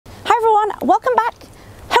welcome back.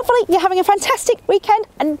 Hopefully you're having a fantastic weekend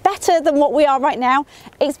and better than what we are right now.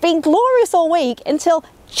 It's been glorious all week until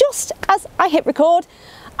just as I hit record,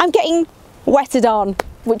 I'm getting wetted on,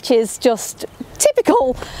 which is just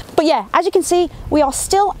typical. But yeah, as you can see, we are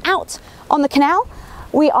still out on the canal.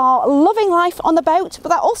 We are loving life on the boat, but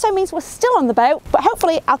that also means we're still on the boat. But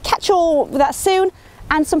hopefully I'll catch you all with that soon,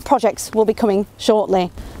 and some projects will be coming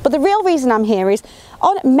shortly. But the real reason I'm here is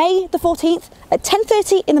on May the 14th at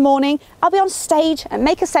 10:30 in the morning, I'll be on stage at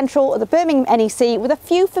Maker Central at the Birmingham NEC with a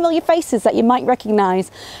few familiar faces that you might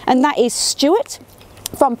recognise. And that is Stuart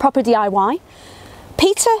from Proper DIY,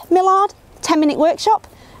 Peter Millard, 10-Minute Workshop,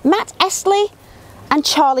 Matt Estley and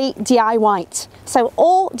Charlie D.I. White. So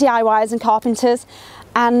all DIYers and carpenters.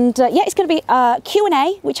 And yeah, it's going to be a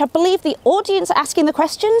Q&A, which I believe the audience are asking the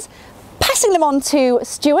questions, passing them on to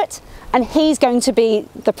Stuart, and he's going to be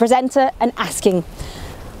the presenter and asking.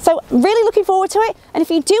 So really looking forward to it. And if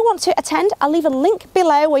you do want to attend, I'll leave a link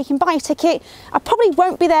below where you can buy a ticket. I probably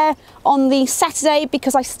won't be there on the Saturday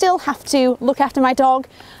because I still have to look after my dog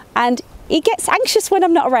and he gets anxious when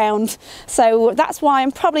I'm not around. So that's why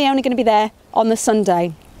I'm probably only going to be there on the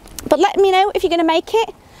Sunday. But let me know if you're going to make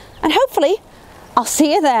it, and hopefully I'll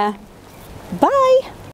see you there. Bye.